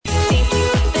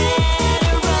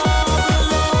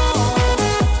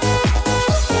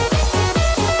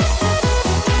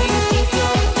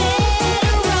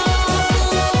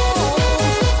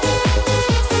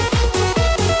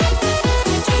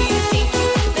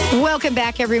Welcome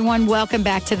back, everyone. Welcome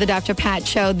back to the Dr. Pat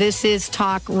Show. This is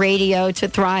Talk Radio to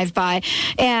Thrive By.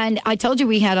 And I told you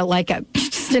we had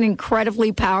just an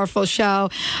incredibly powerful show.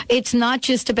 It's not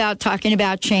just about talking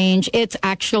about change. It's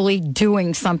actually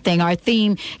doing something. Our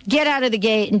theme, Get Out of the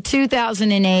Gate, in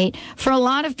 2008, for a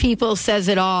lot of people, says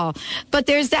it all. But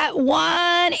there's that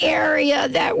one area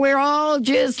that we're all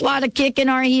just a lot of kicking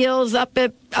our heels up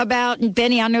about. And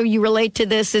Benny, I know you relate to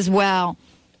this as well.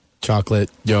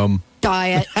 Chocolate. Yum.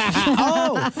 Diet.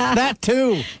 Oh, that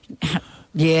too.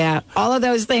 Yeah, all of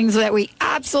those things that we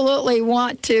absolutely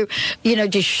want to,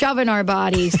 just shove in our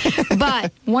bodies.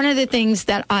 But one of the things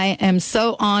that I am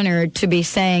so honored to be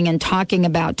saying and talking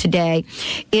about today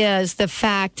is the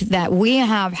fact that we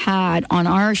have had on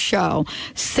our show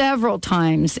several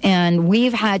times, and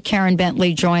we've had Karen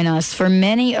Bentley join us. For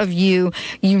many of you,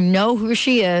 you know who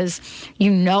she is,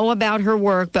 you know about her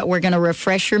work, but we're going to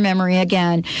refresh your memory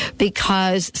again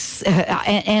because,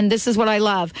 and this is what I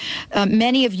love,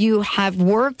 many of you have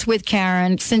worked with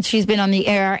Karen since she's been on the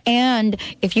air, and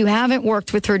if you haven't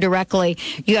worked with her directly,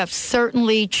 you have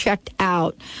certainly checked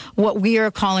out what we are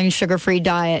calling Sugar-Free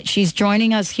Diet. She's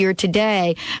joining us here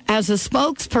today as a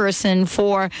spokesperson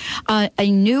for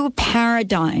a new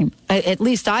paradigm, at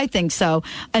least I think so,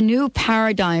 a new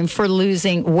paradigm for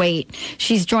losing weight.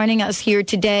 She's joining us here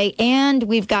today, and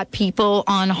we've got people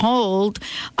on hold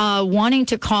wanting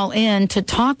to call in to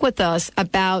talk with us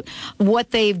about what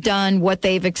they've done, what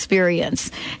they've experienced.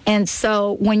 And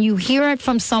so when you hear it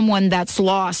from someone that's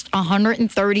lost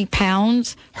 130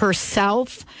 pounds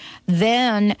herself,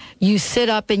 then you sit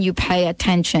up and you pay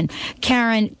attention.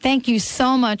 Karen, thank you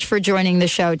so much for joining the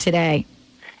show today.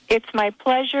 It's my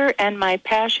pleasure and my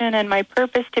passion and my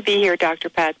purpose to be here, Dr.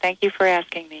 Pat. Thank you for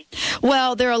asking me.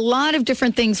 Well, there are a lot of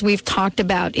different things we've talked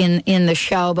about in the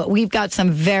show, but we've got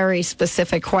some very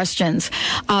specific questions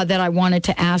that I wanted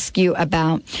to ask you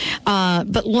about.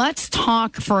 But let's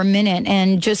talk for a minute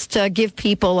and just give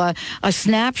people a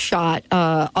snapshot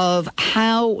of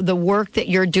how the work that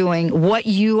you're doing, what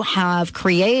you have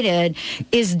created,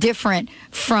 is different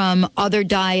from other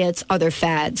diets, other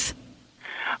fads.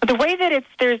 The way that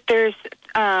there's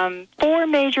four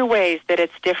major ways that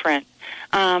it's different.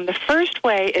 The first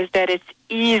way is that it's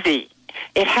easy.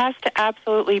 It has to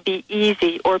absolutely be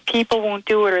easy, or people won't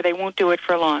do it, or they won't do it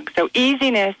for long. So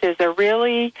easiness is a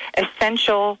really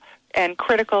essential and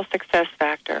critical success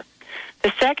factor.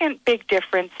 The second big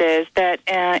difference is that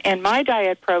in my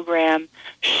diet program,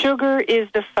 sugar is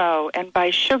the foe, and by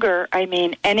sugar I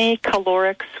mean any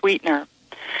caloric sweetener.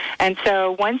 And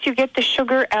so once you get the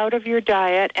sugar out of your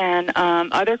diet and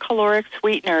other caloric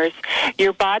sweeteners,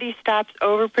 your body stops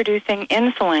overproducing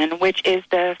insulin, which is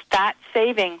the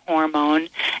fat-saving hormone,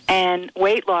 and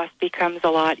weight loss becomes a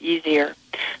lot easier.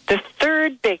 The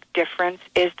third big difference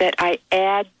is that I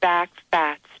add back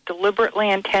fats, deliberately,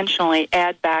 intentionally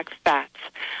add back fats.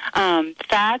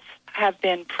 Fats have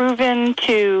been proven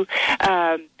to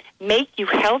make you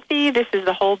healthy. This is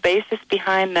the whole basis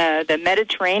behind the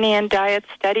Mediterranean diet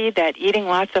study, that eating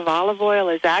lots of olive oil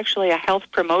is actually a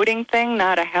health-promoting thing,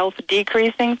 not a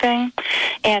health-decreasing thing.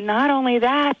 And not only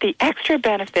that, the extra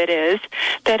benefit is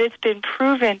that it's been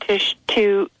proven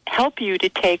to help you to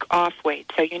take off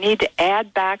weight. So you need to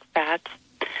add back fats.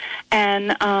 And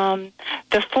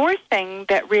the fourth thing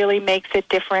that really makes it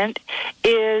different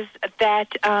is that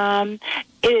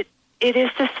it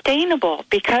is sustainable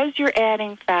because you're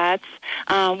adding fats,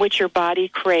 which your body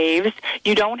craves.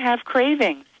 You don't have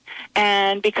cravings.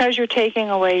 And because you're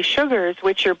taking away sugars,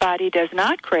 which your body does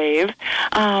not crave,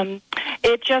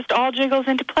 it just all jiggles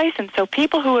into place. And so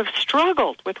people who have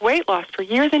struggled with weight loss for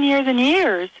years and years and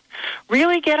years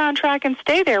really get on track and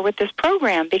stay there with this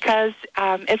program, because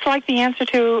it's like the answer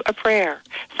to a prayer,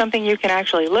 something you can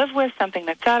actually live with, something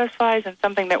that satisfies, and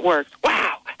something that works.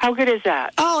 Wow, how good is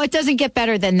that? Oh, it doesn't get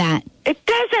better than that. It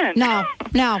doesn't.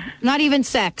 No, not even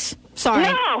sex. Sorry.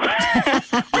 No,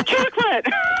 or chocolate.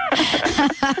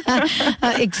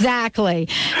 Exactly.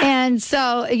 And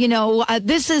so,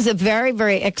 this is a very,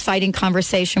 very exciting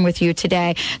conversation with you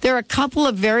today. There are a couple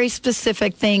of very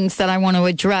specific things that I want to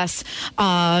address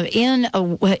in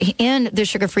the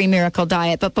Sugar-Free Miracle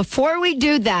Diet. But before we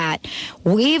do that,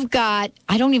 we've got,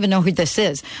 I don't even know who this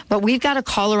is, but we've got a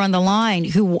caller on the line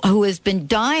who has been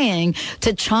dying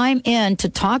to chime in to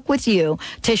talk with you,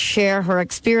 to share her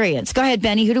experience. Go ahead,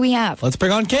 Benny. Who do we have? Let's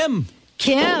bring on Kim.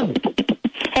 Kim.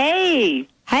 Hey.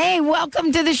 Hey,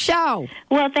 welcome to the show.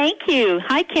 Well, thank you.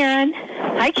 Hi, Karen.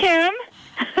 Hi, Kim.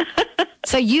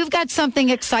 So you've got something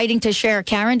exciting to share.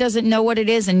 Karen doesn't know what it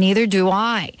is, and neither do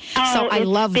I. So I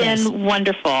love this. It's been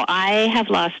wonderful. I have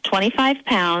lost 25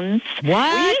 pounds.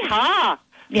 What? Yeehaw.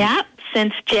 Yeah,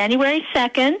 since January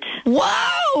 2nd.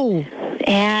 Whoa! Oh!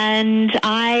 And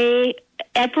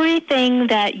everything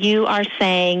that you are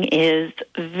saying is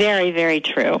very, very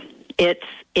true. It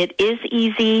is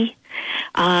easy.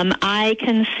 I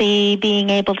can see being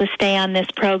able to stay on this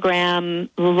program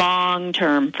long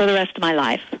term for the rest of my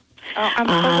life. Oh, I'm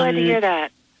so glad to hear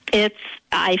that.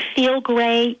 I feel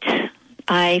great.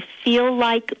 I feel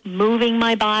like moving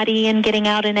my body and getting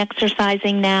out and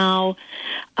exercising now.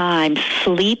 I'm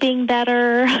sleeping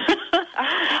better.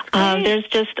 There's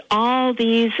just all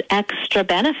these extra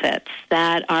benefits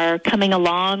that are coming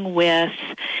along with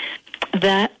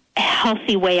the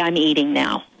healthy way I'm eating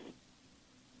now.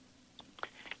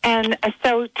 And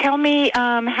so tell me,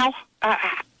 how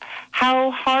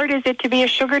hard is it to be a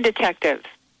sugar detective?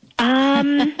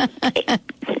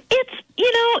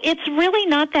 It's really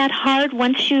not that hard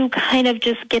once you kind of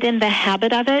just get in the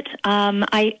habit of it.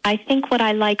 I think what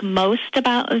I like most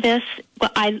about this,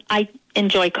 I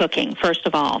enjoy cooking, first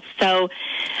of all. So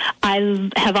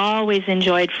I have always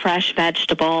enjoyed fresh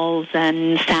vegetables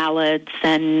and salads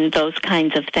and those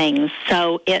kinds of things.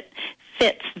 So it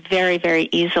fits very, very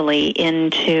easily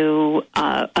into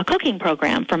a cooking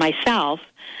program for myself.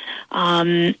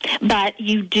 But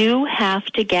you do have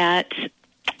to get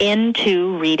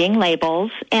into reading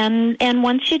labels, and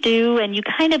once you do, and you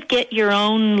kind of get your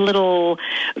own little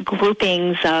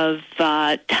groupings of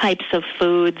types of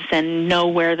foods and know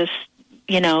where the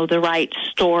right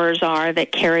stores are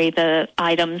that carry the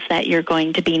items that you're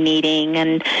going to be needing,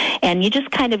 and you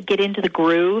just kind of get into the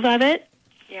groove of it.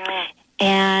 Yeah.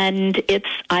 And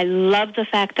I love the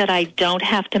fact that I don't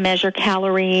have to measure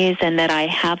calories and that I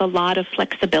have a lot of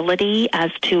flexibility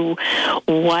as to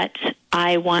what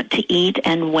I want to eat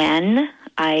and when.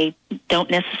 I don't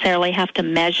necessarily have to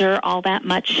measure all that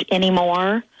much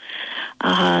anymore.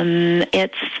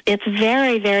 It's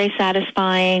very, very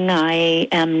satisfying. I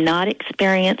am not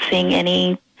experiencing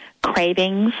any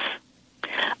cravings.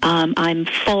 I'm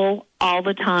full all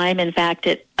the time. In fact,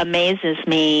 it amazes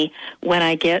me when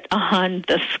I get on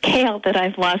the scale that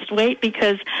I've lost weight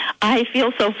because I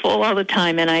feel so full all the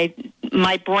time, and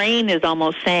my brain is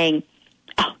almost saying,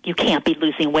 "Oh, you can't be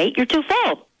losing weight. You're too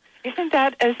full." Isn't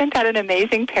that an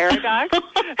amazing paradox?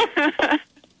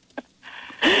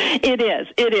 It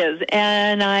is,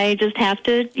 and I just have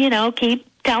to, keep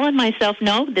telling myself,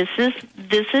 no, this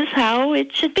is how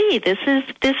it should be. This is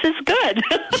good.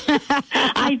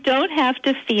 I don't have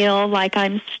to feel like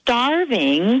I'm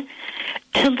starving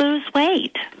to lose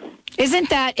weight. Isn't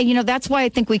that, that's why I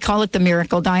think we call it the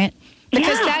miracle diet,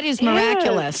 because that is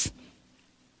miraculous.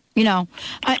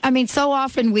 I mean, so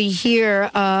often we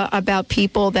hear about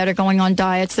people that are going on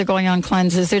diets, they're going on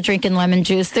cleanses, they're drinking lemon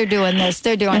juice, they're doing this,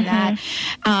 they're doing that,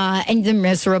 and they're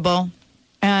miserable.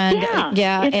 And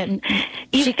and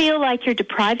you feel like you're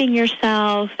depriving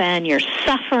yourself and you're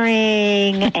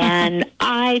suffering, and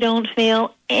I don't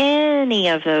feel any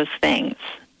of those things.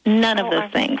 None of those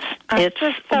things. It's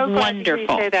just so wonderful. Glad to hear you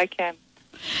say that, Kim.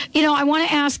 I want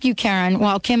to ask you, Karen,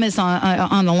 while Kim is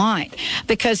on the line,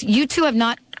 because you two have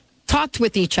not talked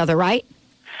with each other, right?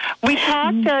 We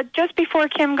talked just before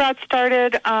Kim got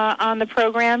started on the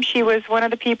program. She was one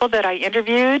of the people that I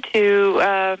interviewed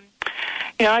to.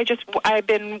 I've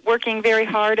been working very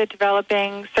hard at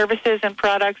developing services and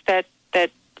products that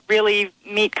really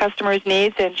meet customers'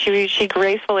 needs, and she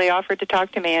gracefully offered to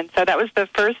talk to me, and so that was the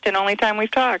first and only time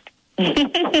we've talked.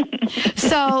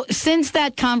 So since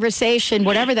that conversation,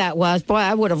 whatever that was, boy,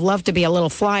 I would have loved to be a little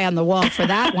fly on the wall for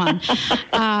that one.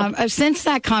 Since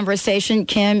that conversation,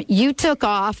 Kim, you took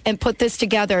off and put this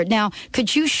together. Now,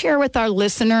 could you share with our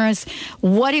listeners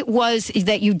what it was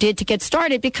that you did to get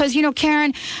started? Because,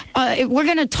 Karen, we're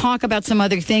going to talk about some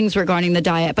other things regarding the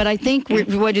diet, but I think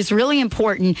what is really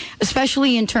important,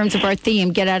 especially in terms of our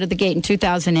theme, Get Out of the Gate in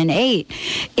 2008,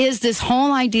 is this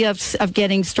whole idea of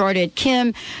getting started.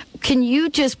 Kim, can you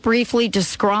just briefly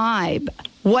describe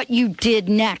what you did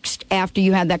next after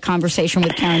you had that conversation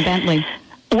with Karen Bentley?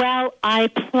 Well, I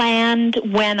planned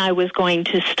when I was going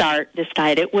to start this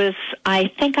diet.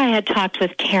 I think I had talked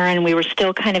with Karen. We were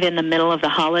still kind of in the middle of the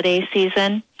holiday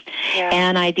season. Yeah.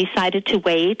 And I decided to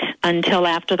wait until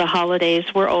after the holidays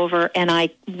were over, and I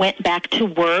went back to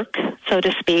work, so to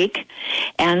speak.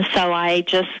 And so I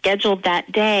just scheduled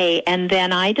that day, and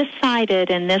then I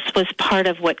decided, and this was part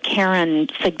of what Karen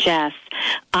suggests,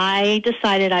 I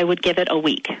decided I would give it a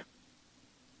week.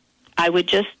 I would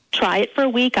just try it for a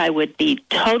week. I would be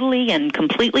totally and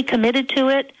completely committed to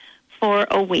it for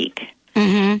a week.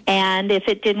 Mm-hmm. And if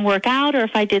it didn't work out or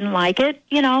if I didn't like it,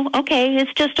 okay,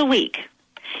 it's just a week.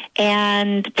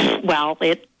 And, well,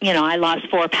 I lost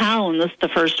 4 pounds the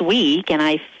first week, and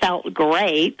I felt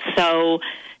great. So,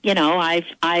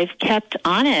 I've kept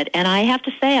on it, and I have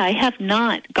to say I have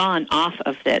not gone off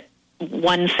of it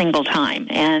one single time,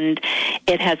 and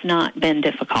it has not been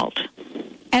difficult.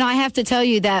 And I have to tell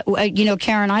you that,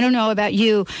 Karen, I don't know about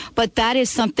you, but that is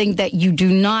something that you do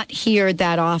not hear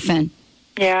that often.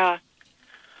 Yeah.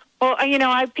 Well,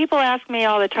 people ask me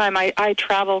all the time. I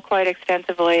travel quite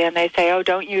extensively, and they say, "Oh,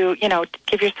 don't you,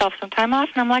 give yourself some time off?"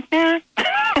 And I'm like, "Nah."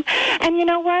 And you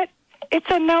know what? It's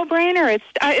a no-brainer.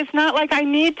 It's not like I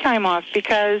need time off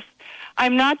because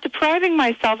I'm not depriving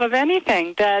myself of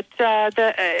anything.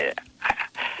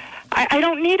 I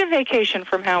don't need a vacation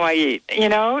from how I eat.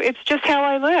 It's just how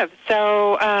I live.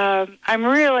 So I'm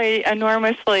really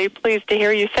enormously pleased to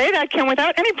hear you say that, Kim,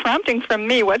 without any prompting from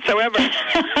me whatsoever.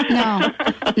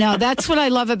 No, that's what I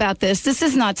love about this. This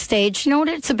is not staged. You know what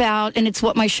it's about, and it's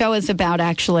what my show is about,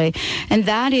 actually. And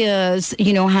that is,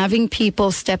 having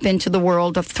people step into the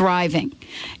world of thriving.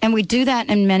 And we do that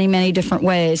in many, many different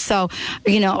ways. So,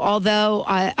 although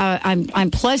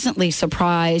I'm pleasantly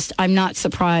surprised, I'm not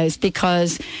surprised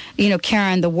because,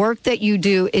 Karen, the work that you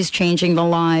do is changing the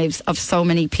lives of so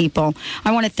many people.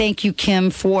 I want to thank you,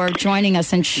 Kim, for joining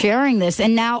us and sharing this.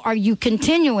 And now, are you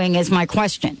continuing is my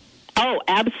question. Oh,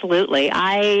 absolutely.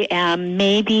 I am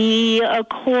maybe a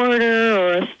quarter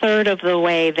or a third of the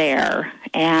way there.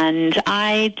 And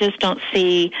I just don't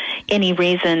see any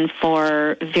reason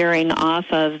for veering off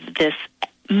of this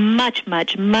much,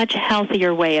 much, much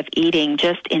healthier way of eating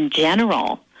just in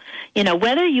general.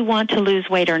 Whether you want to lose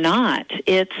weight or not,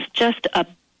 it's just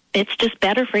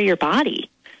better for your body.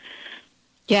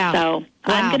 Yeah. So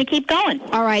I'm going to keep going.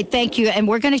 All right. Thank you. And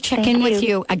we're going to check in with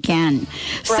you again.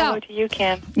 Bravo to you,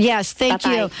 Kim. Yes. Thank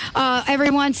you.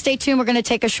 Everyone, stay tuned. We're going to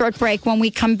take a short break. When we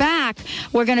come back,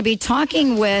 we're going to be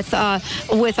talking with our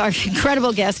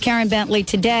incredible guest, Karen Bentley,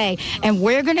 today. And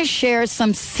we're going to share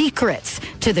some secrets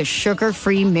to the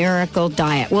sugar-free miracle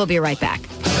diet. We'll be right back.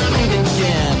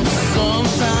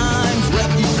 Sometimes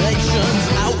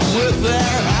reputations out with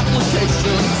their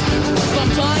applications.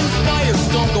 Sometimes fires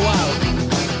don't go out.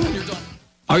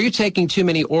 Are you taking too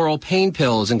many oral pain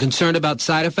pills and concerned about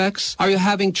side effects? Are you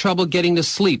having trouble getting to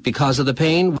sleep because of the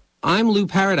pain? I'm Lou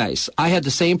Paradise. I had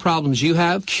the same problems you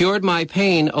have, cured my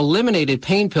pain, eliminated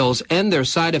pain pills and their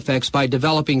side effects by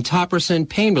developing Topricin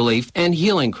Pain Relief and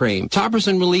Healing Cream.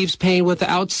 Topricin relieves pain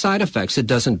without side effects. It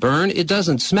doesn't burn, it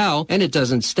doesn't smell, and it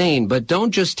doesn't stain. But don't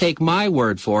just take my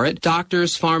word for it.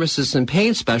 Doctors, pharmacists, and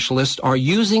pain specialists are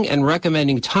using and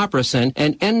recommending Topricin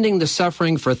and ending the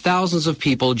suffering for thousands of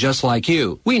people just like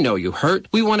you. We know you hurt.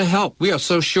 We want to help. We are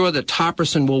so sure that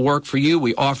Topricin will work for you.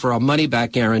 We offer a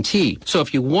money-back guarantee. So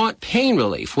if you want pain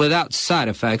relief without side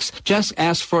effects, just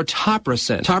ask for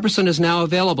Topricin. Topricin is now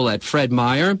available at Fred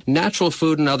Meyer, Natural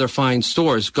Food, and other fine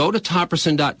stores. Go to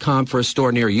Topricin.com for a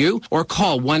store near you or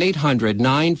call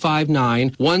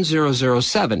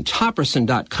 1-800-959-1007.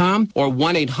 Topricin.com or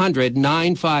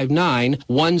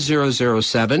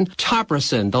 1-800-959-1007.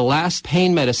 Topricin, the last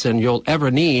pain medicine you'll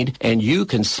ever need, and you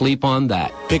can sleep on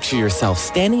that. Picture yourself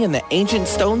standing in the ancient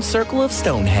stone circle of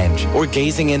Stonehenge or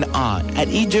gazing in awe at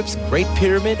Egypt's Great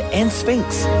Pyramid and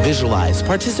Sphinx. Visualize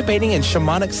participating in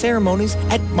shamanic ceremonies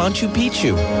at Machu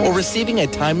Picchu or receiving a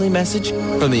timely message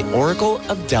from the Oracle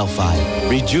of Delphi.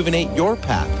 Rejuvenate your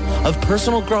path of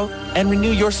personal growth and renew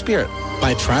your spirit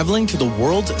by traveling to the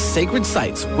world's sacred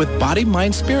sites with Body,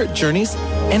 Mind, Spirit Journeys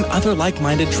and other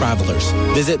like-minded travelers.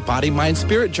 Visit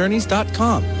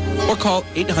bodymindspiritjourneys.com or call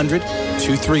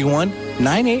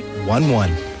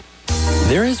 800-231-9811.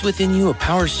 There is within you a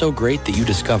power so great that you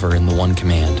discover in the One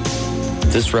Command.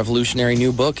 This revolutionary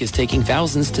new book is taking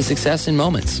thousands to success in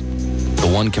moments.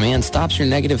 The One Command stops your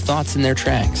negative thoughts in their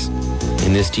tracks.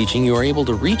 In this teaching, you are able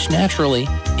to reach naturally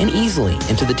and easily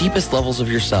into the deepest levels of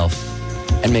yourself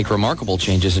and make remarkable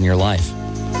changes in your life.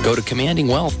 Go to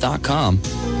commandingwealth.com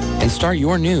and start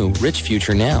your new rich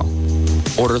future now.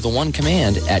 Order the One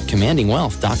Command at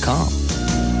commandingwealth.com.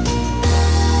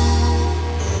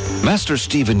 Master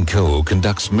Stephen Coe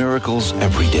conducts miracles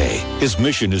every day. His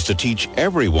mission is to teach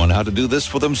everyone how to do this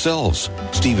for themselves.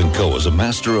 Stephen Coe is a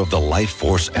master of the life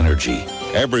force energy.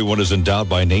 Everyone is endowed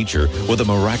by nature with a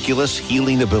miraculous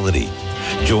healing ability.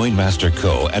 Join Master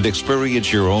Coe and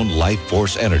experience your own life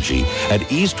force energy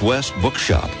at East West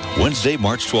Bookshop, Wednesday,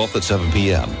 March 12th at 7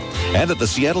 p.m. and at the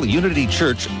Seattle Unity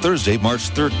Church, Thursday,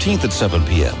 March 13th at 7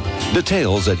 p.m.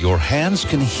 Details at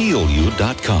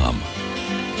yourhandscanhealyou.com.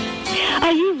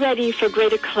 Are you ready for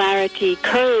greater clarity,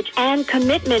 courage, and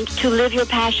commitment to live your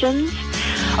passions?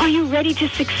 Are you ready to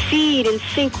succeed in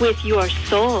sync with your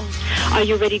soul? Are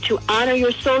you ready to honor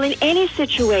your soul in any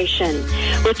situation?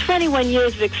 With 21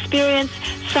 years of experience,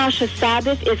 Sasha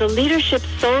Sabbath is a leadership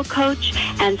soul coach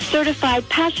and certified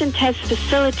passion test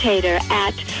facilitator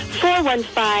at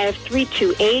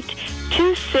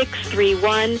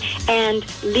 415-328-2631 and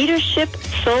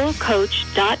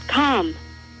leadershipsoulcoach.com.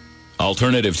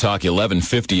 Alternative Talk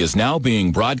 1150 is now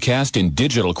being broadcast in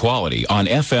digital quality on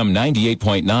FM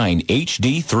 98.9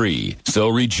 HD3. So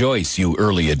rejoice, you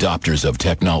early adopters of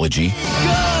technology.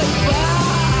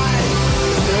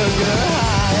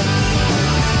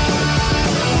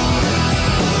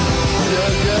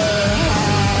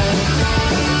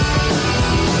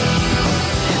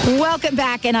 Welcome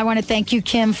back, and I want to thank you,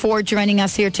 Kim, for joining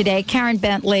us here today. Karen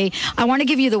Bentley. I want to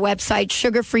give you the website,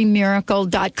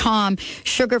 sugarfreemiracle.com,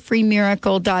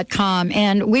 sugarfreemiracle.com.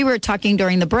 And we were talking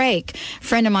during the break. A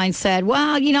friend of mine said,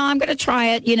 well, I'm going to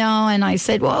try it, and I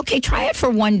said, well, okay, try it for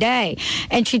one day.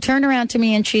 And she turned around to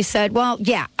me and she said, well,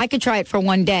 yeah, I could try it for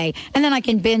one day, and then I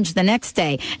can binge the next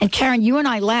day. And Karen, you and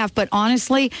I laughed, but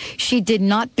honestly, she did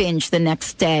not binge the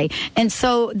next day. And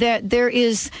so there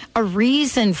is a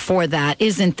reason for that,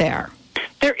 isn't there?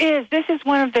 There is. This is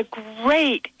one of the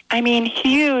great,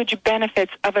 huge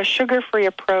benefits of a sugar-free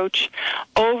approach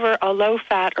over a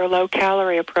low-fat or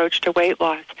low-calorie approach to weight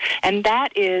loss. And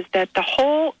that is that the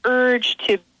whole urge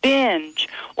to binge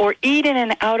or eat in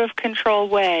an out-of-control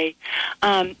way,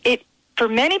 for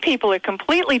many people, it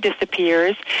completely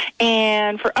disappears.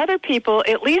 And for other people,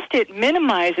 at least it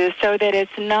minimizes so that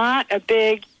it's not a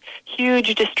big,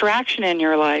 huge distraction in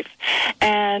your life.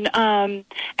 And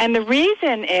the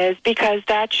reason is because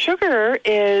that sugar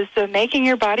is making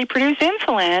your body produce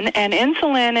insulin, and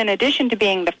insulin, in addition to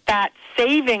being the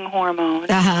fat-saving hormone,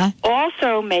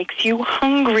 also makes you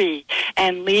hungry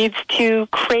and leads to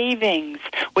cravings,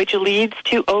 which leads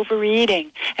to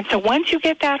overeating. And so once you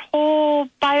get that whole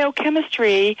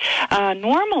biochemistry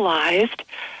normalized,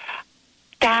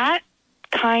 that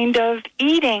kind of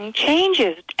eating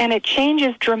changes, and it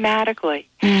changes dramatically.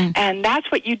 And that's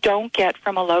what you don't get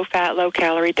from a low-fat,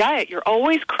 low-calorie diet. You're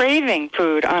always craving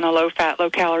food on a low-fat,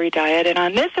 low-calorie diet, and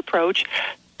on this approach,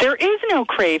 there is no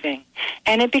craving,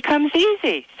 and it becomes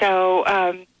easy. So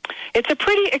it's a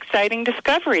pretty exciting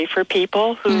discovery for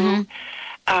people who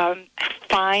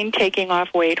find taking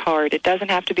off weight hard. It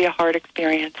doesn't have to be a hard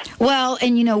experience. Well,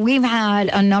 and we've had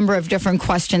a number of different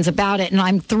questions about it, and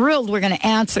I'm thrilled we're going to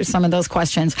answer some of those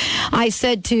questions. I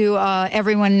said to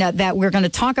everyone that we're going to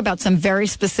talk about some very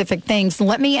specific things.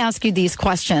 Let me ask you these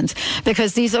questions,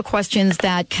 because these are questions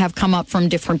that have come up from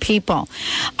different people.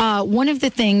 One of the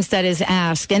things that is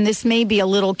asked, and this may be a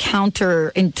little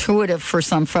counterintuitive for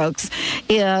some folks,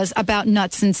 is about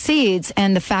nuts and seeds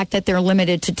and the fact that they're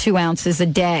limited to 2 ounces a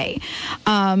day.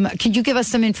 Could you give us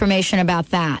some information about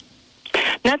that?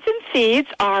 Nuts and seeds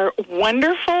are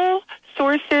wonderful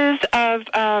sources of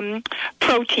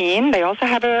protein. They also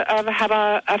have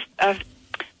a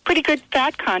pretty good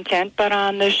fat content, but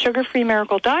on the Sugar-Free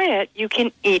Miracle diet, you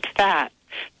can eat fat.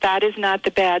 Fat is not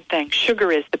the bad thing.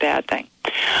 Sugar is the bad thing.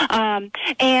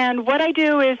 And what I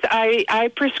do is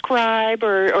I prescribe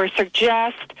or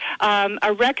suggest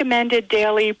a recommended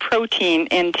daily protein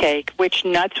intake, which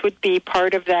nuts would be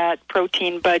part of that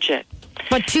protein budget.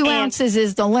 But 2 ounces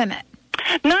is the limit.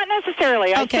 Not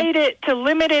necessarily. Okay. I say to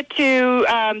limit it to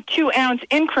 2-ounce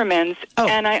increments,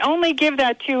 and I only give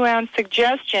that 2-ounce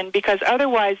suggestion because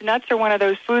otherwise nuts are one of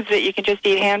those foods that you can just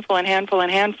eat handful and handful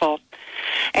and handful.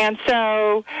 And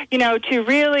so,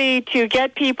 to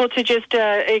get people to just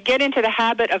get into the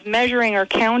habit of measuring or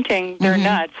counting their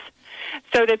nuts,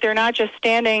 so that they're not just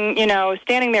standing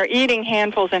there eating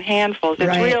handfuls and handfuls.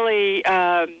 It's really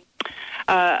a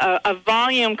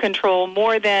volume control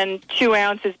more than 2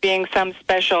 ounces being some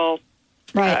special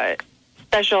measurement.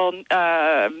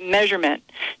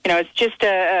 It's just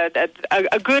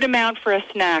a good amount for a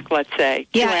snack, let's say,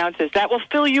 2 ounces. That will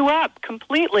fill you up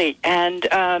completely. But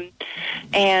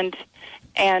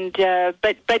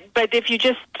if you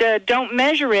just don't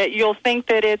measure it, you'll think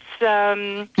that it's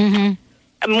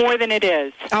more than it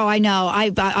is. Oh, I know.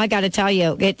 I got to tell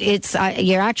you, it's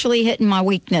you're actually hitting my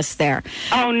weakness there.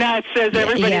 Oh, nuts is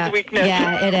everybody's weakness.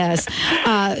 Yeah, it is.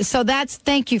 So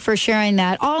thank you for sharing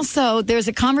that. Also, there's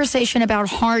a conversation about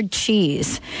hard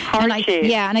cheese. Cheese.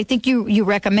 Yeah, and I think you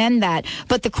recommend that.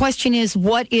 But the question is,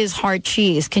 what is hard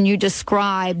cheese? Can you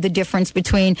describe the difference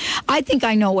between? I think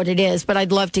I know what it is, but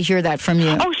I'd love to hear that from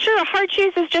you. Oh, sure. Hard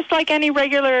cheese is just like any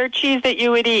regular cheese that you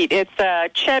would eat. It's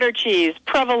cheddar cheese,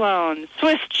 provolone,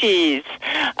 Swiss cheese.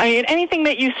 Anything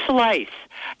that you slice.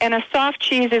 And a soft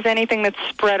cheese is anything that's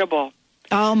spreadable.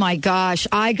 Oh, my gosh.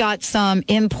 I got some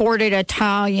imported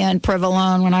Italian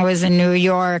provolone when I was in New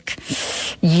York.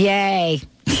 Yay.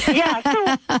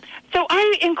 Yeah, so I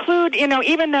I include,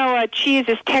 even though cheese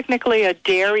is technically a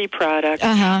dairy product,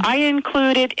 I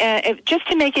include it just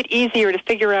to make it easier to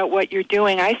figure out what you're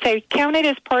doing. I say count it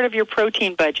as part of your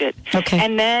protein budget. Okay.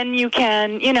 And then you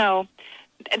can, then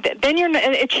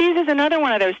cheese is another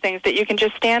one of those things that you can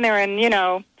just stand there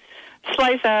and,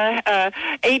 slice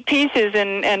 8 pieces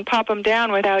and pop them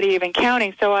down without even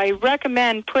counting. So I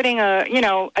recommend putting a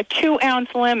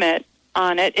 2-ounce limit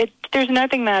on it. There's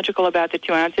nothing magical about the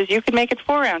 2 ounces. You could make it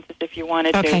 4 ounces if you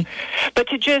wanted to. But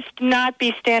to just not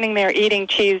be standing there eating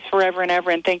cheese forever and ever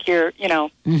and think you're,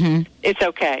 it's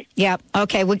okay. Yeah.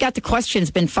 Okay. We got the questions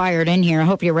been fired in here. I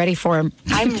hope you're ready for them.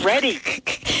 I'm ready.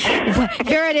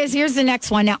 Here it is. Here's the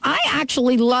next one. Now, I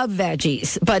actually love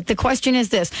veggies, but the question is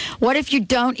this. What if you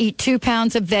don't eat 2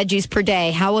 pounds of veggies per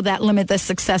day? How will that limit the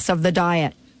success of the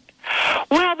diet?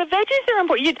 Well, the veggies are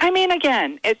important.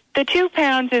 Again, the 2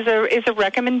 pounds is a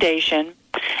recommendation,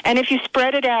 and if you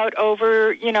spread it out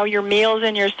over, your meals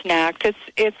and your snacks,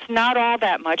 it's not all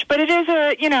that much, but it is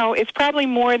it's probably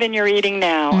more than you're eating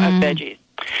now of veggies.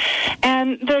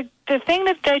 And the thing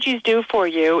that veggies do for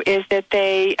you is that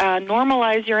they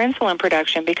normalize your insulin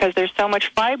production because there's so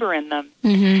much fiber in them.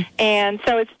 And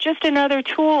so it's just another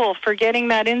tool for getting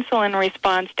that insulin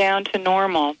response down to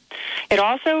normal. It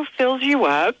also fills you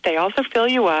up. They also fill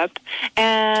you up.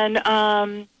 And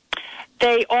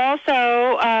they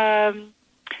also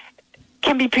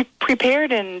can be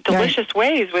prepared in delicious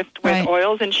ways with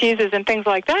oils and cheeses and things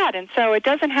like that. And so it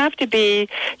doesn't have to be,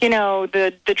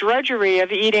 the drudgery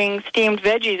of eating steamed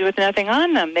veggies with nothing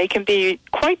on them. They can be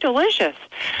quite delicious.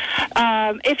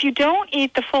 If you don't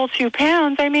eat the full 2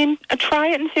 pounds, try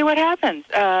it and see what happens.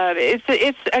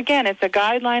 It's a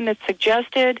guideline that's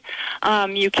suggested.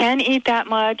 You can eat that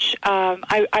much.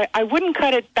 I wouldn't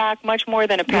cut it back much more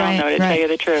than a pound, though, to tell you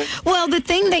the truth. Well, the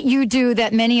thing that you do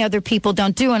that many other people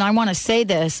don't do, and I want to say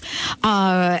this,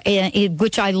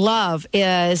 which I love,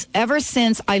 is ever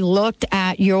since I looked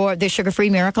at the sugar-free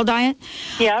miracle diet,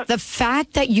 the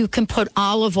fact that you can put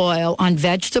olive oil on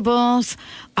vegetables,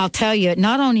 I'll tell you, it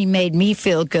not only made me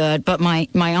feel good, but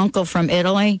my uncle from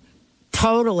Italy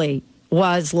totally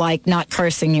was like not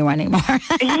cursing you anymore.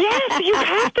 Yes, you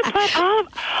have to put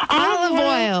olive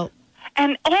oil.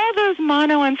 And all those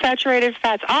monounsaturated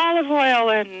fats, olive oil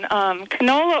and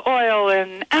canola oil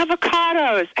and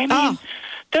avocados.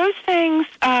 Those things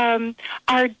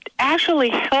are actually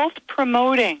health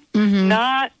promoting.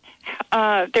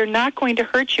 They're not going to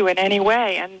hurt you in any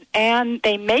way, and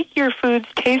they make your foods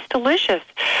taste delicious.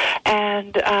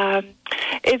 And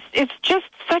it's just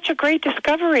such a great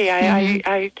discovery.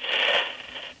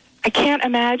 I can't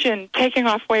imagine taking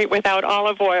off weight without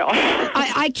olive oil.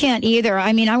 I can't either.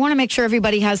 I want to make sure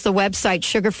everybody has the website,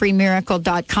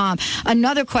 sugarfreemiracle.com.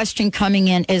 Another question coming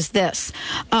in is this.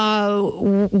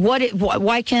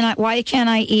 Why can't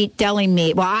I eat deli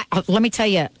meat? Well, let me tell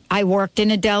you, I worked in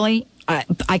a deli.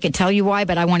 I could tell you why,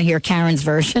 but I want to hear Karen's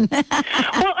version.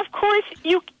 Well, of course,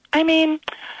 you can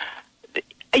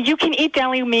eat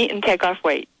deli meat and take off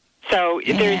weight. So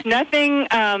there's nothing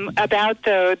about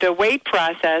the weight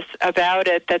process about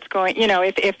it that's going,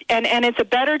 if it's a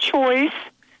better choice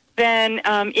than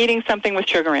eating something with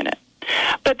sugar in it.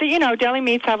 But deli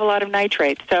meats have a lot of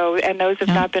nitrates, and those have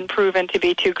not been proven to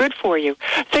be too good for you.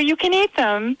 So you can eat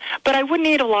them, but I wouldn't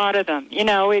eat a lot of them.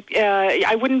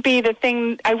 I wouldn't be the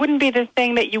thing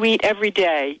that you eat every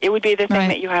day. It would be the thing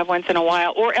that you have once in a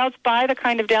while, or else buy the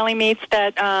kind of deli meats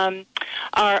that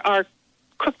are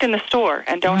cooked in the store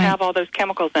and don't have all those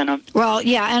chemicals in them. Well,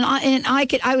 yeah,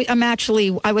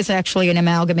 I was actually an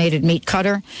amalgamated meat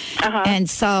cutter, and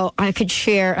so I could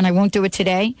share, and I won't do it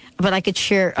today, but I could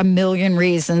share a million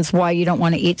reasons why you don't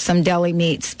want to eat some deli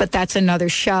meats. But that's another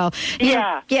show.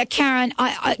 Yeah, Karen,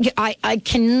 I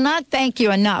cannot thank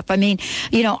you enough.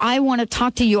 I want to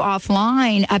talk to you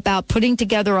offline about putting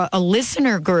together a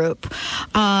listener group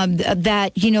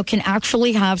that can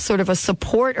actually have sort of a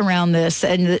support around this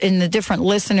and in the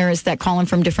different listeners that call in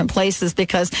from different places,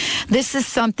 because this is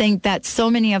something that so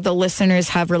many of the listeners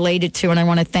have related to, and I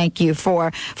want to thank you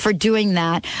for doing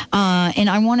that. And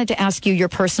I wanted to ask you your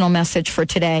personal message for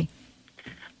today.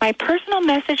 My personal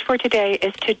message for today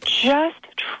is to just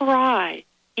try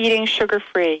eating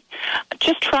sugar-free.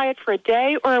 Just try it for a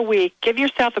day or a week. Give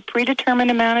yourself a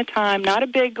predetermined amount of time, not a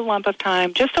big lump of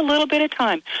time, just a little bit of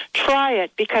time. Try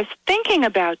it, because thinking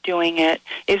about doing it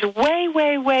is way,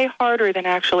 way, way harder than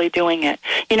actually doing it.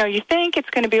 You think it's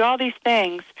going to be all these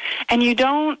things, and you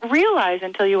don't realize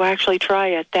until you actually try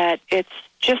it that it's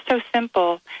just so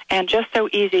simple and just so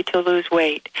easy to lose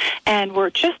weight. And we're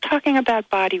just talking about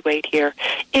body weight here.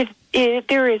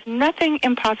 There is nothing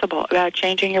impossible about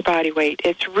changing your body weight.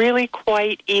 It's really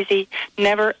quite easy.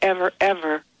 Never, ever,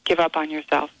 ever give up on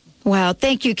yourself. Wow.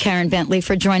 Thank you, Karen Bentley,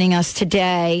 for joining us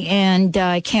today. And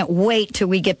I can't wait till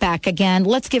we get back again.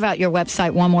 Let's give out your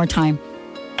website one more time.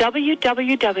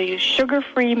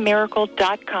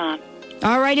 www.sugarfreemiracle.com.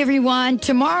 All right, everyone.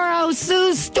 Tomorrow,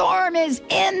 Sue Storm is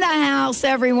in the house,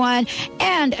 everyone.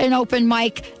 And an open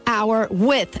mic hour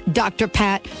with Dr.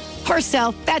 Pat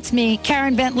herself. That's me,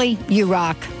 Karen Bentley. You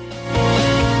rock.